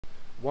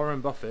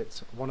Warren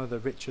Buffett, one of the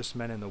richest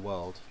men in the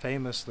world,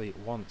 famously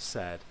once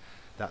said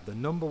that the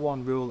number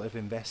one rule of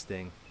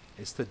investing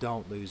is to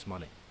don't lose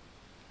money.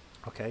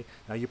 Okay,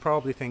 now you're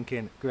probably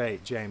thinking,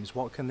 great, James,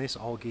 what can this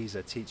old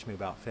geezer teach me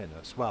about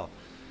fitness? Well,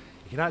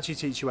 it can actually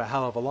teach you a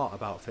hell of a lot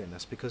about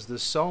fitness, because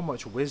there's so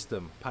much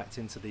wisdom packed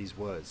into these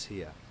words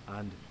here.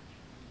 And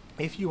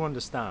if you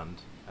understand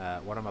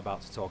what I'm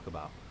about to talk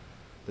about,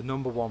 the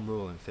number one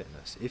rule in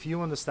fitness, if you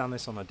understand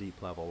this on a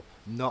deep level,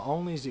 not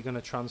only is it going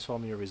to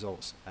transform your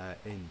results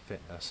in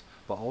fitness,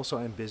 but also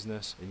in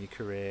business, in your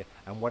career,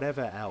 and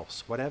whatever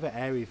else, whatever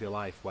area of your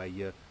life where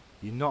you're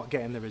not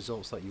getting the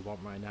results that you want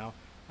right now,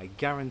 I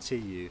guarantee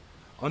you,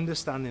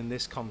 understanding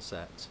this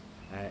concept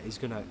is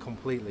going to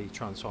completely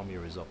transform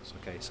your results.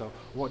 Okay, so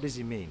what does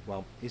he mean?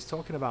 Well, he's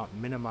talking about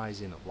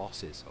minimizing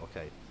losses.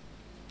 Okay,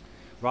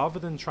 rather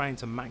than trying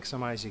to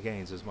maximize your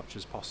gains as much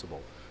as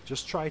possible,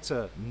 just try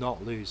to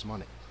not lose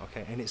money.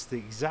 Okay, and it's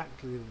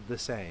exactly the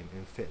same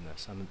in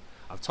fitness. And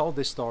I've told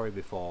this story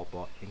before,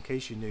 but in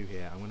case you're new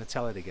here, I'm going to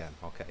tell it again.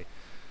 Okay,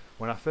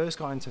 when I first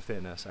got into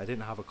fitness, I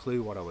didn't have a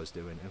clue what I was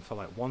doing, and for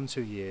like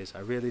 1-2 years I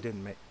really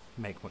didn't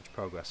make much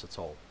progress at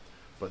all.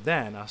 But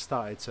then I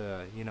started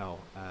to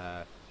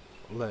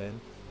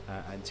learn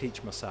and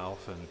teach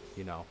myself, and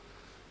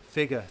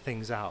figure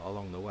things out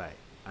along the way.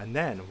 And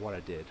then what I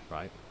did,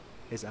 right,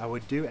 is I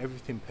would do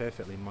everything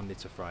perfectly Monday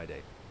to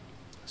Friday.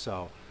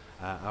 So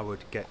I would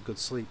get good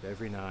sleep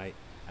every night.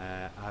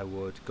 I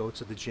would go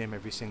to the gym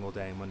every single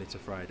day Monday to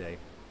Friday.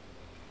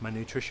 My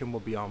nutrition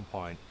would be on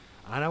point,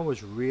 and I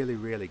was really,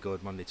 really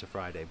good Monday to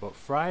Friday. But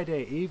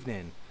Friday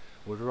evening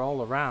would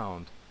roll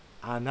around,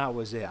 and that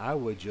was it. I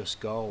would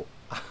just go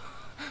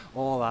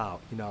all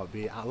out,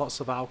 be lots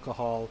of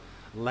alcohol,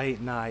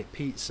 late night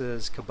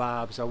pizzas,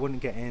 kebabs. I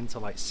wouldn't get in till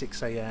like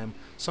 6 a.m.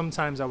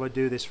 Sometimes I would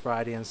do this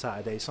Friday and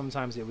Saturday.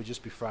 Sometimes it would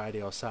just be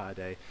Friday or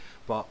Saturday.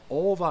 But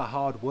all that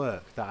hard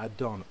work that I'd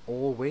done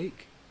all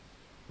week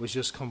was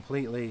just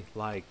completely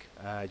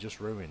just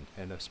ruined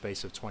in a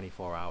space of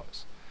 24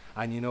 hours.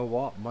 And you know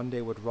what?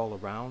 Monday would roll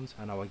around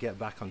and I would get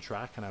back on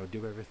track and I would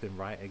do everything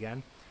right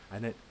again.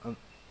 And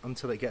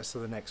until it gets to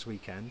the next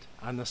weekend,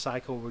 and the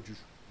cycle would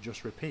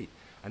just repeat.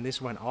 And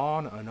this went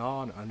on and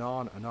on and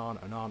on and on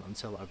and on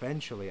until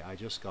eventually I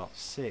just got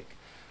sick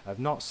of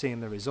not seeing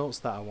the results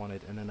that I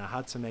wanted, and then I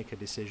had to make a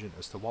decision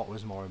as to what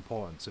was more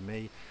important to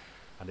me.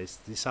 And I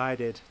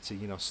decided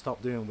to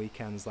stop doing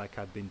weekends like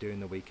I'd been doing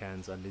the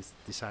weekends, and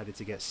decided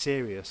to get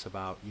serious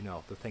about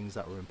the things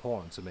that were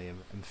important to me,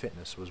 and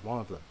fitness was one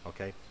of them.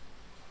 Okay,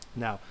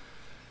 now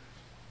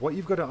what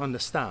you've got to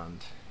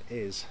understand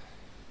is,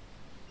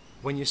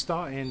 when you're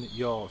starting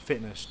your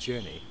fitness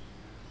journey,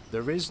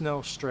 there is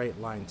no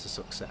straight line to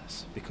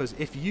success, because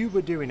if you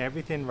were doing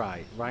everything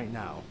right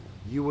now,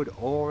 you would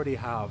already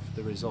have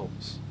the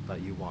results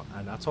that you want.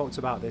 And I talked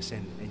about this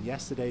in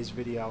yesterday's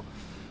video,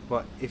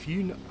 but if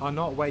you are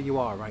not where you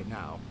are right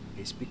now,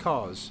 it's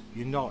because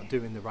you're not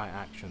doing the right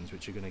actions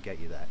which are going to get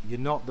you there. You're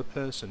not the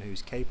person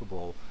who's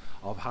capable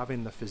of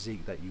having the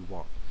physique that you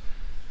want.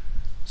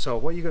 So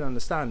what you're going to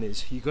understand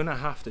is you're going to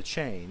have to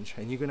change,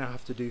 and you're going to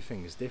have to do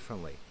things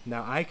differently.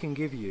 Now, I can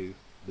give you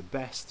the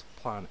best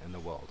plan in the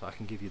world. I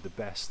can give you the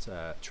best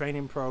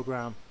training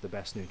program, the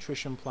best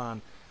nutrition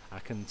plan. I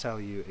can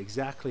tell you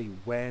exactly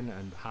when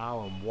and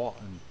how and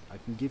what, and I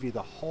can give you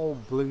the whole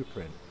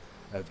blueprint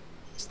of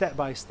step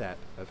by step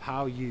of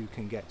how you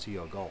can get to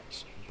your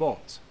goals.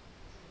 But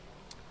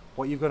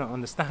what you've got to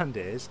understand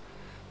is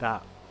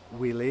that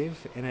we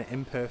live in an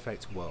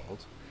imperfect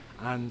world,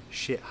 and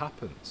shit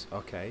happens.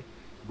 Okay,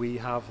 we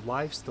have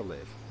lives to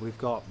live, we've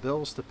got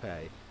bills to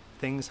pay,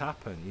 things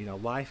happen,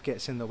 life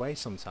gets in the way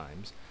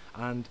sometimes.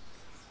 And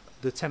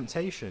the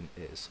temptation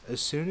is,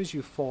 as soon as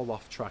you fall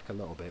off track a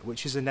little bit,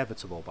 which is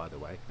inevitable, by the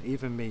way,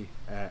 even me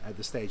at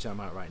the stage I'm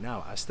at right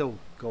now, I still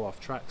go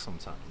off track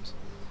sometimes.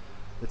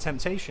 The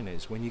temptation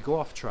is, when you go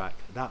off track,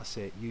 that's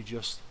it, you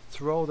just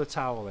throw the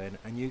towel in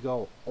and you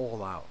go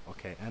all out.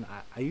 Okay, and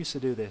I used to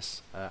do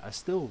this, I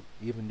still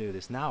even do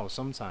this now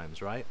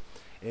sometimes, right?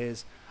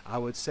 Is I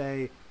would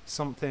say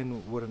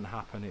something wouldn't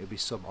happen, it would be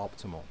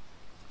suboptimal.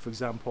 For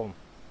example,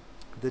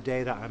 the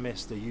day that I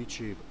missed the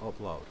YouTube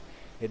upload,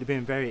 it'd have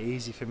been very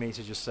easy for me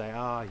to just say,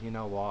 you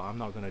know what, I'm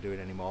not going to do it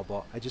anymore,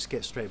 but I just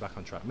get straight back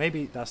on track.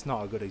 Maybe that's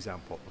not a good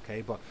example,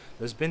 okay, but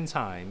there's been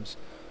times,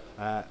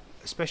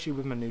 especially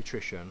with my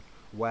nutrition,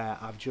 where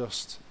I've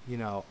just,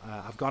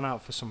 I've gone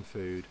out for some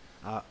food,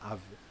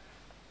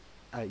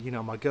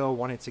 my girl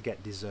wanted to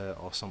get dessert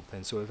or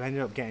something, so we've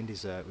ended up getting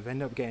dessert, we've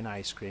ended up getting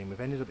ice cream,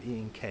 we've ended up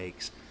eating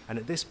cakes, and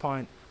at this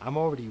point I'm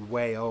already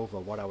way over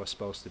what I was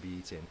supposed to be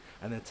eating,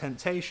 and the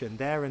temptation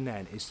there and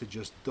then is to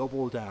just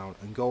double down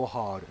and go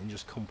hard and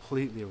just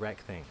completely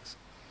wreck things.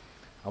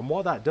 And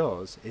what that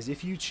does is,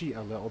 if you cheat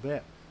a little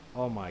bit,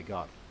 oh my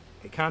god,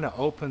 it kind of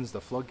opens the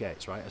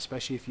floodgates, right?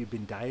 Especially if you've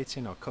been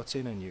dieting or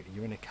cutting and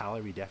you're in a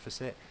calorie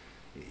deficit.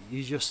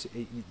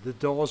 The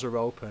doors are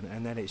open,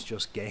 and then it's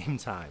just game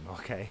time.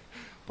 Okay,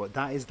 but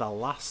that is the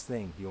last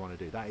thing you want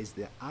to do. That is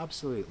the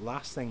absolute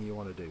last thing you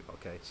want to do.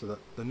 Okay, so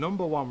the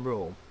number one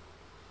rule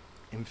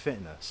in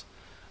fitness,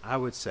 I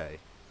would say,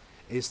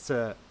 is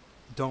to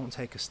don't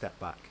take a step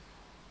back.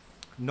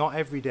 Not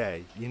every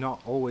day, you're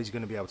not always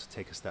going to be able to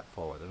take a step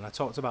forward. And I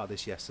talked about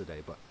this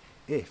yesterday, but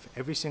if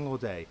every single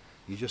day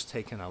you're just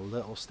taking a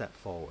little step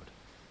forward,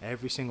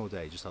 every single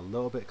day, just a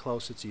little bit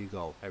closer to your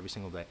goal every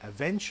single day,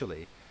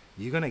 eventually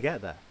you're going to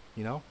get there.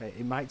 You know,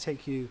 it might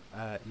take you,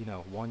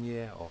 1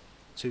 year or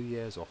 2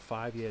 years or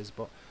 5 years,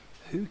 but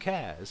who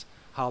cares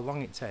how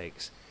long it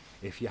takes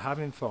if you're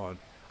having fun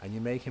and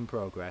you're making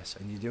progress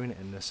and you're doing it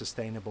in a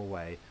sustainable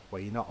way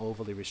where you're not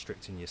overly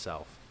restricting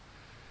yourself.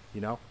 You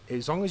know,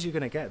 as long as you're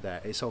going to get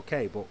there, it's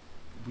okay. But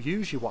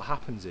usually what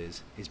happens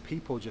is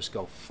people just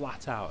go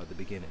flat out at the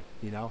beginning.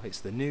 You know,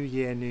 it's the new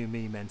year, new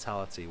me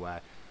mentality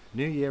where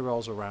new year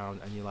rolls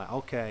around and you're like,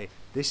 okay,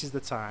 this is the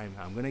time,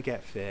 I'm going to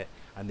get fit.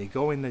 And they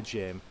go in the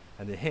gym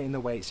and they're hitting the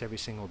weights every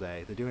single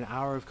day. They're doing an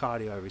hour of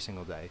cardio every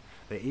single day.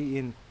 They're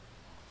eating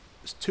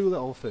too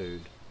little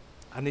food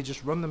and they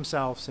just run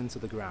themselves into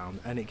the ground.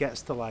 And it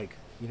gets to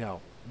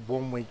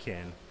 1 week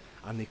in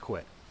and they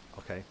quit.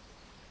 Okay.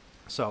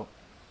 So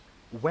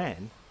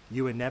when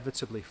you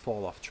inevitably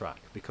fall off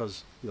track,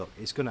 because look,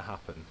 it's going to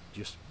happen,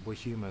 just we're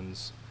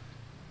humans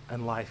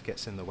and life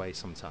gets in the way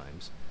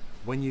sometimes.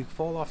 When you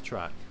fall off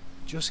track,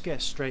 just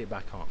get straight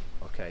back on.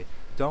 Okay.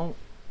 Don't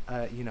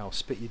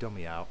spit your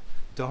dummy out.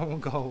 Don't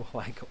go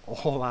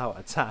all out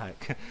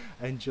attack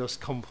and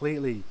just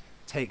completely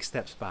take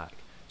steps back.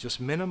 Just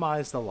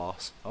minimize the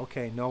loss.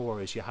 Okay, no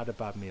worries, you had a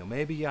bad meal.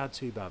 Maybe you had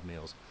 2 bad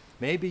meals.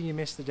 Maybe you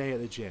missed a day at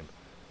the gym.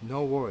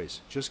 No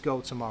worries, just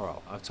go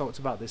tomorrow. I've talked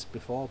about this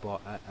before, but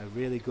a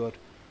really good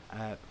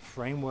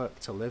framework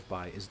to live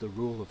by is the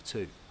rule of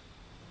 2.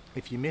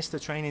 If you missed a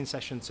training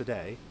session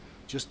today,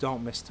 just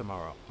don't miss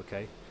tomorrow,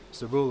 okay? It's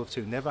the rule of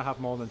 2. Never have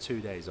more than 2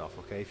 days off,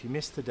 okay? If you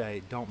miss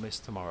today, don't miss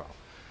tomorrow,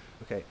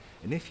 okay?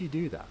 And if you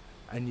do that,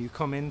 and you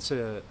come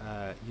into,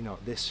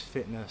 this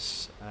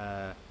fitness,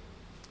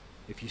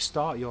 if you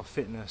start your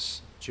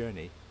fitness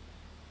journey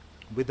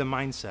with the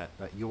mindset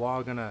that you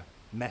are going to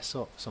mess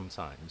up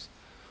sometimes,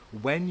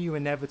 when you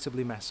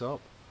inevitably mess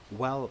up,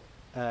 well,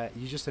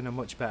 you're just in a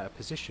much better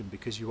position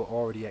because you were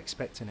already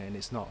expecting it and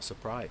it's not a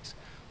surprise.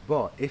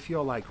 But if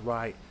you're like,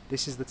 right,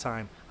 this is the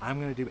time, I'm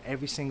going to do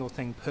every single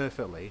thing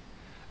perfectly,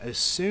 as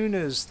soon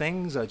as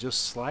things are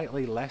just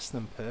slightly less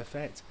than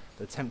perfect,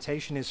 the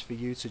temptation is for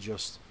you to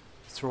just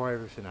throw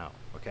everything out,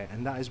 okay?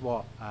 And that is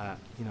what, I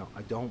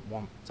don't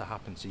want to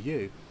happen to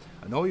you.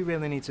 And all you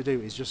really need to do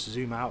is just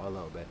zoom out a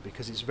little bit,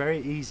 because it's very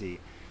easy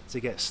to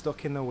get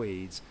stuck in the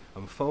weeds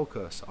and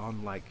focus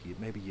on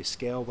maybe your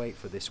scale weight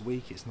for this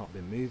week, it's not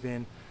been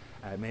moving,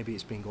 maybe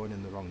it's been going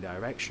in the wrong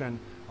direction,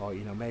 or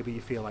maybe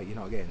you feel like you're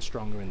not getting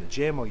stronger in the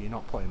gym, or you're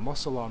not putting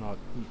muscle on, or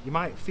you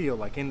might feel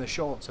like in the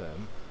short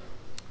term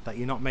that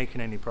you're not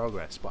making any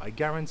progress. But I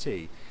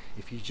guarantee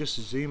if you just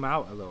zoom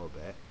out a little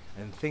bit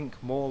and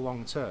think more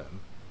long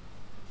term,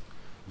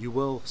 you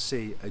will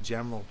see a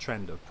general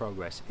trend of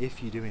progress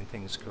if you're doing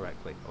things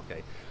correctly,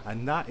 okay?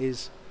 And that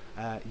is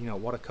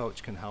what a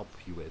coach can help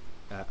you with,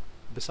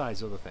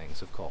 besides other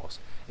things, of course,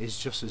 is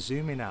just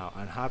zooming out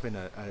and having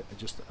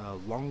just a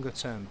longer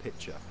term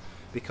picture.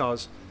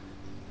 Because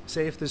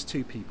say if there's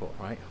 2 people,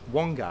 right?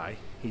 One guy,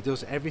 he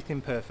does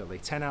everything perfectly,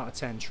 10 out of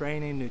 10,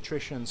 training,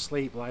 nutrition,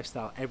 sleep,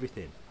 lifestyle,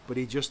 everything, but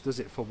he just does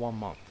it for 1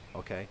 month,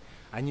 okay?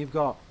 And you've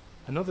got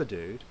another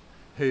dude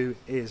who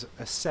is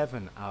a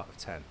 7 out of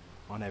 10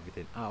 on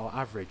everything. Our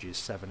average is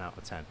 7 out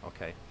of 10,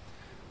 okay?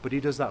 But he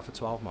does that for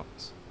 12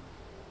 months.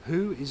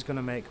 Who is going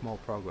to make more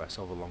progress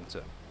over long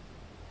term?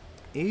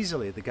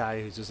 Easily the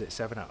guy who does it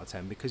 7 out of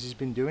 10, because he's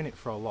been doing it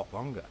for a lot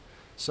longer.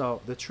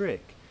 So the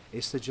trick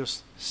is to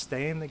just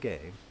stay in the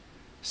game,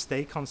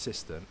 stay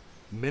consistent,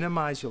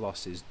 minimize your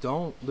losses,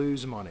 don't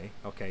lose money,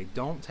 okay?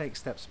 Don't take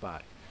steps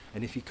back.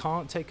 And if you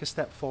can't take a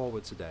step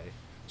forward today,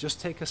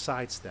 just take a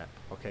side step,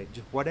 okay?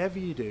 Just whatever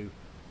you do,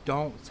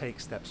 don't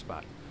take steps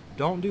back.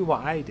 Don't do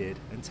what I did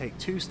and take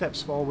 2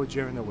 steps forward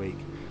during the week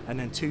and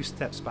then 2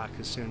 steps back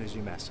as soon as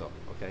you mess up,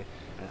 okay?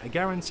 And I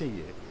guarantee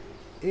you,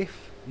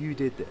 if you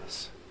did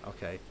this,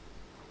 okay,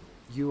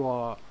 you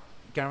are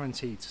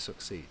guaranteed to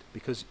succeed,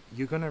 because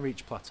you're going to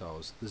reach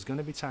plateaus. There's going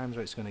to be times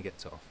where it's going to get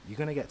tough. You're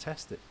going to get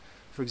tested.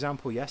 For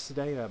example,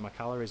 yesterday my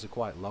calories are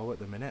quite low at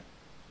the minute,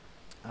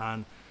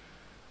 and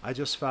I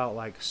just felt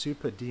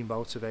super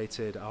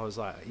demotivated. I was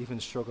even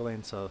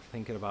struggling to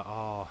thinking about,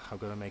 I've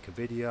got to make a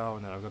video,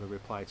 and then I've got to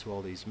reply to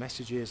all these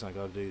messages, and I've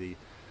got to do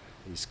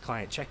these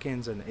client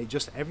check-ins, and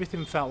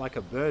everything felt like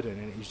a burden.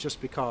 And it's just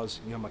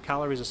because my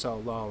calories are so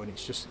low, and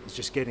it's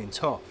just getting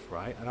tough,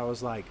 right? And I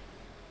was like,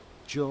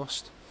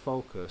 just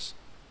focus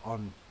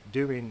on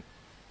doing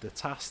the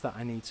tasks that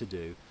I need to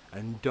do,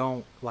 and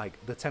don't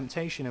the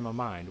temptation in my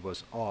mind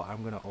was,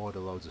 I'm going to order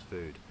loads of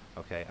food,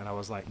 okay? And I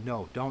was like,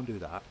 no, don't do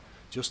that.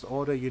 Just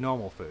order your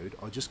normal food,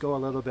 or just go a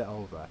little bit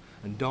over,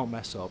 and don't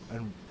mess up,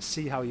 and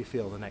see how you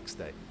feel the next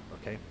day,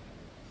 okay?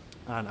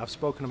 And I've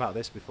spoken about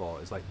this before.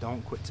 It's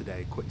don't quit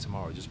today, quit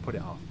tomorrow, just put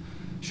it off.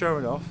 Sure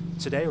enough,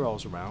 today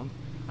rolls around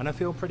and I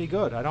feel pretty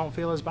good. I don't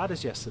feel as bad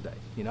as yesterday,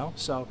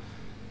 So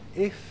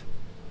if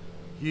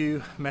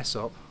you mess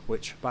up,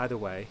 which by the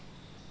way,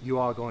 you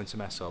are going to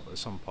mess up at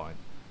some point,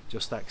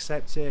 Just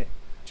accept it,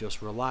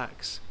 just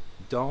relax.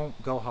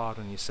 Don't go hard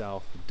on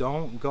yourself.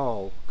 Don't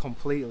go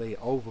completely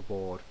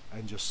overboard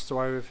and just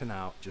throw everything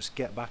out. Just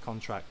get back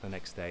on track the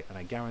next day. And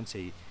I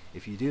guarantee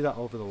if you do that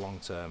over the long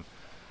term,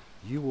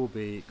 you will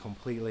be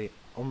completely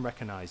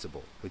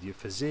unrecognizable with your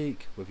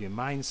physique, with your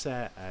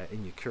mindset,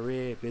 in your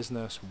career,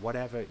 business,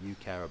 whatever you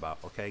care about.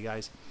 Okay,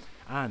 guys?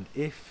 And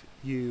if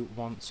you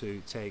want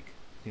to take,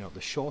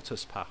 the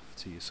shortest path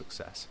to your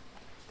success,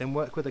 then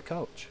work with a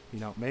coach.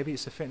 Maybe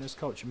it's a fitness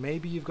coach.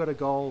 Maybe you've got a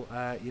goal,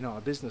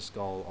 a business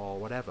goal or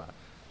whatever.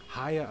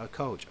 Hire a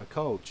coach. A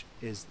coach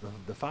is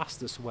the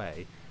fastest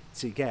way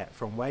to get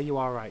from where you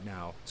are right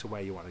now to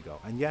where you want to go.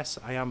 And yes,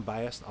 I am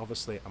biased.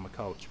 Obviously, I'm a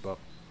coach, but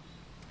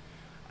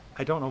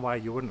I don't know why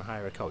you wouldn't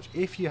hire a coach.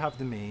 If you have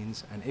the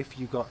means and if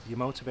your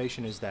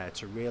motivation is there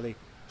to really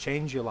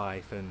change your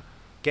life and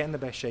get in the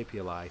best shape of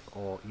your life,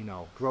 or,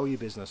 grow your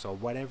business or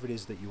whatever it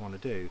is that you want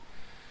to do,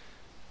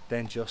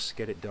 then just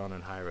get it done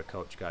and hire a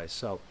coach, guys.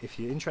 So if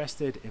you're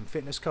interested in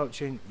fitness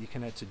coaching, you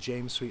can head to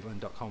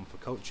jamessweetland.com for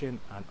coaching.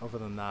 And other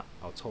than that,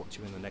 I'll talk to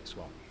you in the next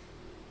one.